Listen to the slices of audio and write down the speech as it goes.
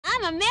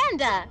I'm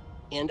Amanda.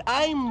 And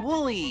I'm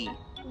Wooly.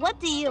 What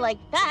do you like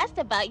best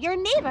about your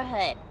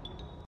neighborhood?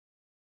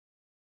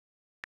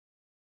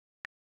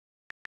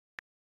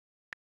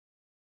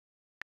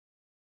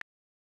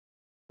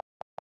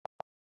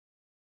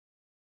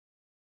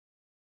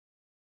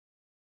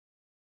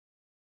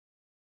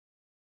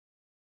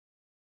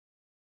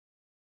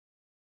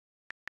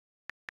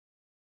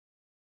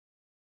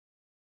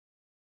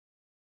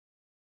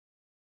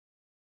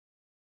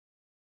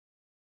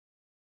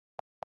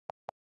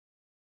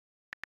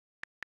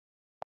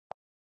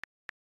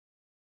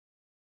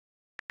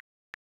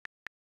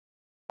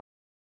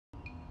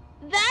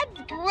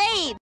 That's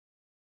great!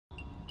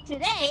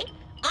 Today,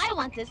 I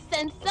want to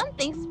send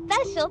something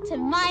special to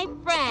my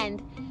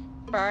friend.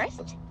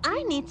 First,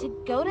 I need to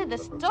go to the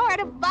store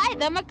to buy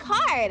them a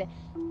card.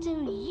 Do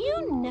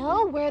you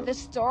know where the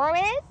store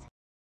is?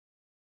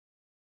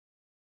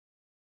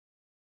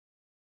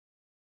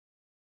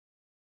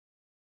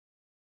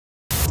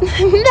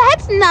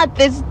 That's not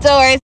the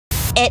store.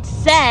 It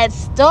says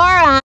store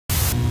on.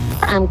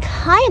 I'm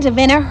kind of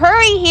in a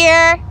hurry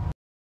here.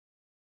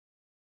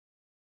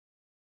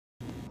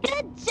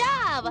 Good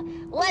job!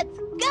 Let's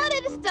go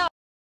to the store.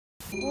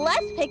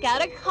 Let's pick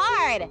out a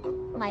card.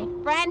 My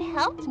friend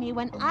helped me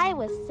when I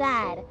was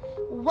sad.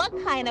 What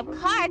kind of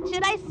card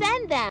should I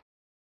send them?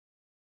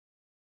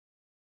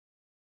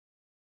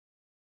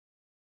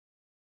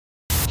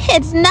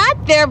 It's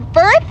not their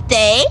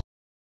birthday.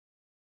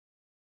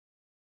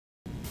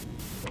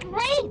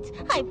 Great!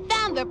 I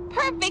found the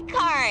perfect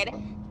card.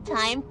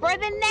 Time for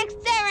the next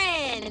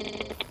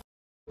errand.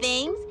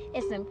 Things,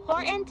 it's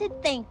important to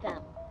thank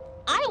them.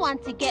 I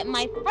want to get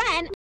my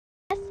friend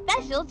a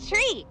special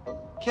treat.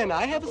 Can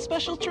I have a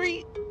special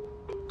treat?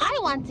 I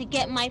want to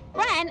get my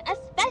friend a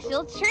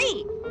special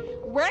treat.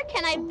 Where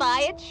can I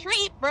buy a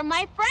treat for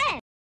my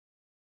friend?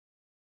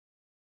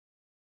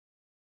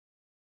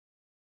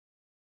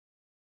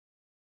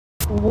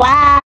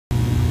 Wow!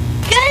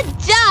 Good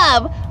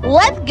job!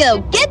 Let's go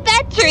get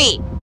that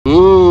treat!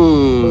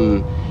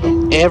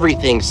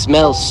 Everything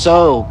smells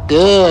so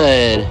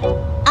good.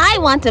 I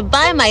want to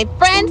buy my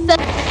friend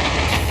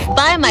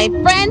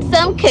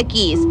some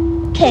cookies.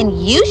 Can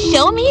you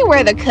show me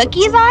where the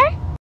cookies are?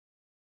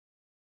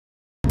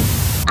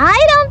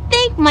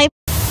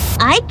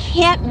 I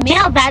can't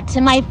mail that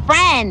to my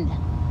friend.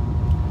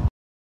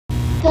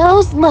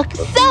 Those look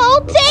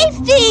so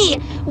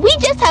tasty! We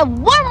just have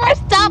one more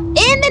stop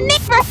in the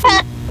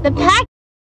neighborhood. The pack